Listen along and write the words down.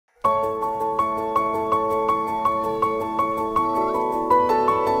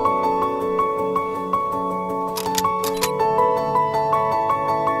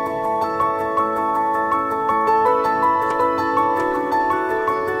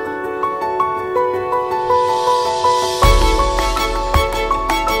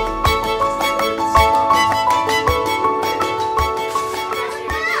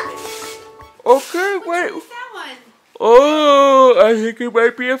I think it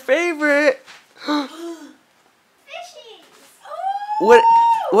might be a favorite. Fishies.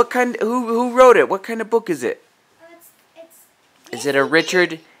 What kind? Who wrote it? What kind of book is it? Is it a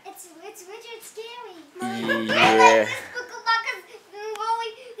Richard? It's Richard Scary. Yeah. I like this book a lot because we've only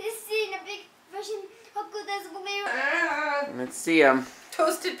seen a big Russian uncle that's weird. Let's see them.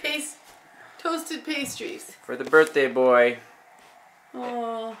 Toasted pastries. For the birthday boy.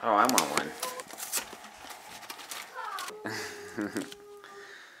 Oh. Oh, I want one.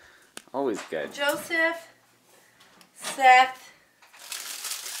 Always good. Joseph. Seth.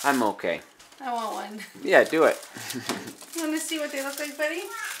 I'm okay. I want one. Yeah, do it. You want to see what they look like, buddy?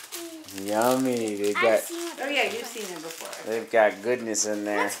 Yummy. Oh yeah, you've seen them before. They've got goodness in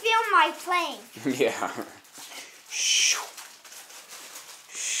there. Let's film my plane. Yeah.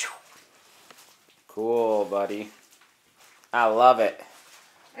 Cool, buddy. I love it.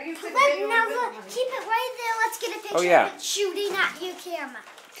 I can put Now look, keep it right there. Let's get a picture Oh, yeah. of it shooting at your camera.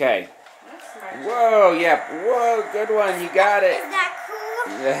 Okay. Whoa, yeah. Whoa, good one. You got it. Is that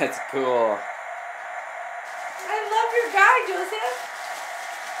cool? That's cool. I love your guy, Joseph.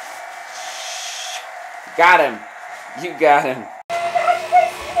 Got him. You got him.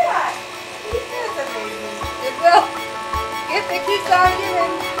 If it keeps on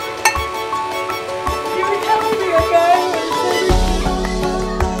giving. You were telling me your guy was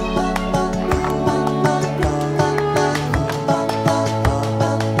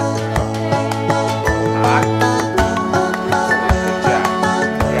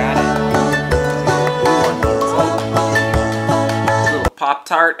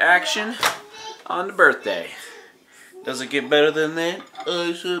Pop-Tart action on the birthday. Does it get better than that?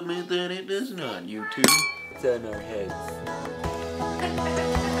 I submit that it does not, YouTube. It's on our heads.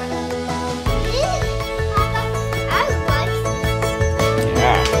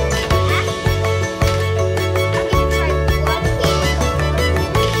 Yeah.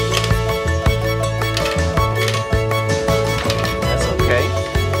 That's okay.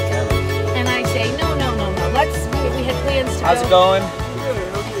 And I say, no. We had plans to How's it going?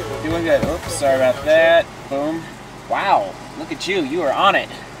 Doing good. Oops, sorry about that. Boom. Wow, look at you. You are on it.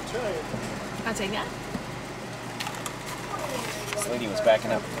 I'll take that. This lady was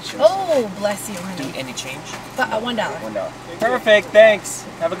backing up. Oh, bless you, honey. Any change? $1. $1. Perfect, thanks.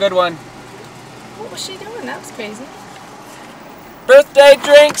 Have a good one. What was she doing? That was crazy. Birthday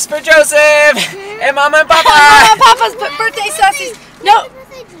drinks for Joseph and Mama and Papa. Mama and Papa's birthday sussies. No,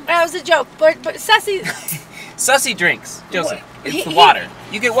 that was a joke. But sussies. Sussy drinks, Joseph. It's the water.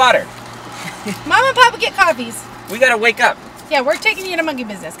 You get water. Mama and Papa get coffees. We gotta wake up. Yeah, we're taking you to monkey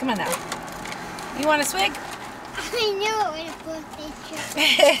business. Come on now. You want a swig? I knew it was a birthday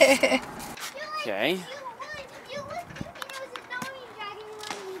trip. Okay.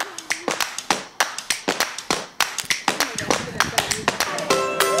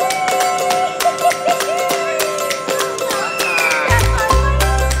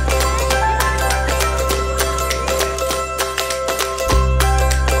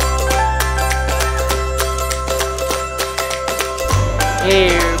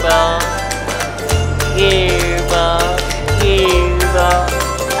 Hairball, hairball, hairball.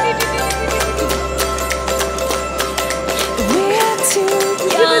 We're too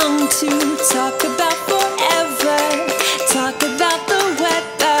young to talk about forever. Talk about the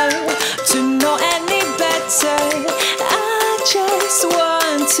weather to know any better. I just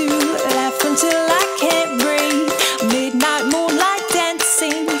want to laugh until I can't breathe. Midnight moonlight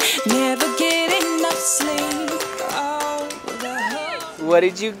dancing, never get enough sleep. Oh, What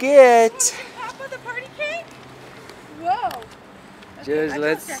did you get? Papa, the party cake? Whoa. Just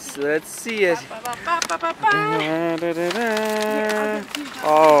let's see it.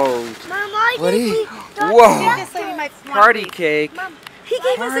 Oh, Mom, what do you? Whoa! Party cake. Mom, he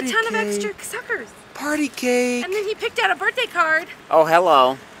gave us Party a ton of cake. extra suckers. Party cake. And then he picked out a birthday card. Oh,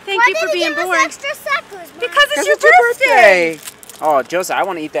 hello. Thank you for being born. Extra suckers, Mom? Because it's your your birthday. Oh, Joseph, I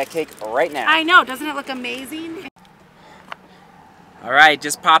want to eat that cake right now. I know. Doesn't it look amazing? All right,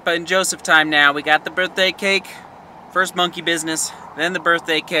 just Papa and Joseph time now. We got the birthday cake, first monkey business, then the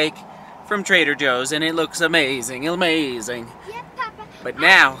birthday cake from Trader Joe's, and it looks amazing, amazing. Yeah, Papa. But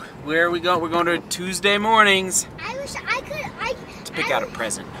now, where are we going? We're going to Tuesday mornings I wish I could. to pick out a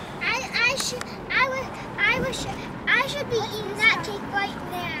present. I should be eating that cake right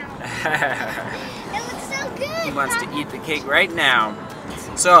now. It looks so good. He wants to eat the cake right now.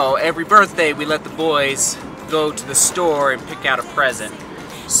 So every birthday, we let the boys go to the store and pick out a present.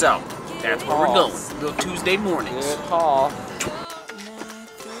 So that's where we're going. We'll go Tuesday mornings. Good call.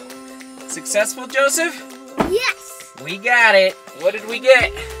 Successful, Joseph? Yes. We got it. What did we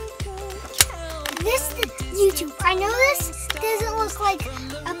get? This YouTube. I know this doesn't look like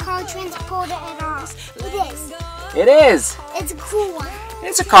a car transporter at all. It is. It is. It's a cool one.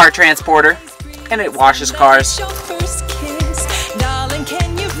 It's a car transporter, and it washes cars. Your first kiss, darling,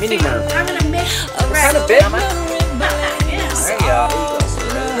 can you Mini feel Merv. I'm gonna mix What kind of bit? the There you go.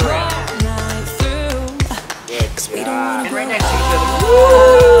 night through? Good job. right next to each other.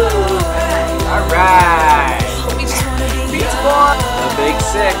 Woo! All right. We just wanna be young, The big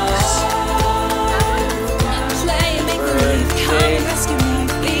six. play and make believe. Come and rescue me,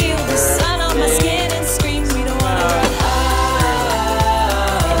 feel the sun on my skin and scream. We don't wanna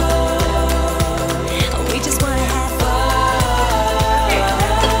we just wanna have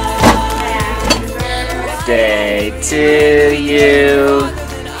Birthday to you.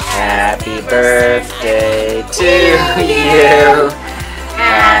 Happy birthday to you.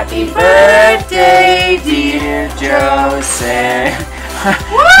 Happy birthday, dear Joseph.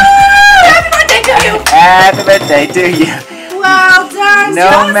 Happy birthday to you! Happy birthday to you. Well done. No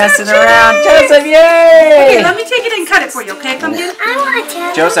Joseph messing James. around, Joseph. Okay, Yay! let me take it and cut it for you, okay? Come here. I want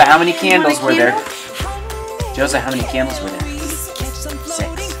to. Joseph, how many candles were there? candle? Joseph, how many candles were there? Catch some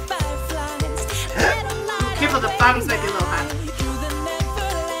floating fireflies. Careful, the bottoms might be a little hot.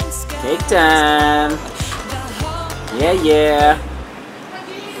 Cake time. Yeah, yeah.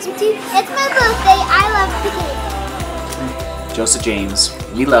 It's my birthday. I love the cake. Joseph James,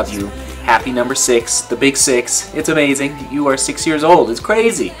 we love you. Happy number 6, the big 6. It's amazing. You are 6 years old. It's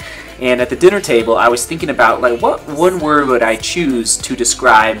crazy. And at the dinner table, I was thinking about, like, what one word would I choose to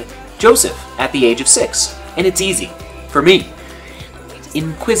describe Joseph at the age of 6? And it's easy. For me,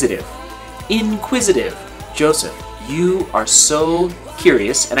 inquisitive. Inquisitive. Joseph, you are so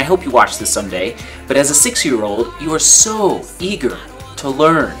curious, and I hope you watch this someday, but as a 6-year-old, you are so eager to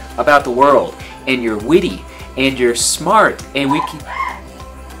learn about the world, and you're witty, and you're smart, and we can...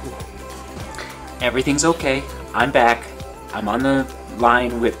 Everything's okay. I'm back. I'm on the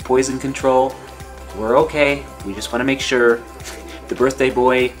line with poison control. We're okay. We just want to make sure the birthday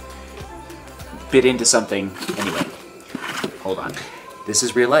boy bit into something. Anyway, hold on. This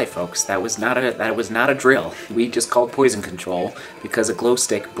is real life, folks. That was not a drill. We just called poison control because a glow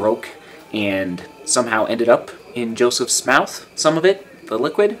stick broke and somehow ended up in Joseph's mouth. Some of it, the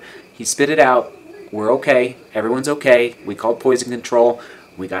liquid. He spit it out. We're okay. Everyone's okay. We called poison control.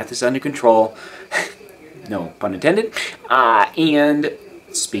 We got this under control. No pun intended. And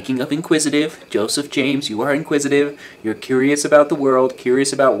speaking of inquisitive, Joseph James, you are inquisitive. You're curious about the world,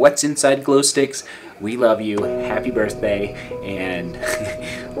 curious about what's inside glow sticks. We love you. Happy birthday. And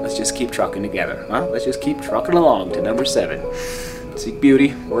let's just keep trucking together. Huh? Let's just keep trucking along to number 7. Seek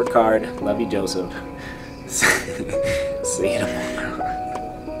beauty, work hard. Love you, Joseph. See you tomorrow.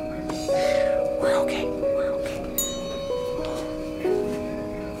 We're okay.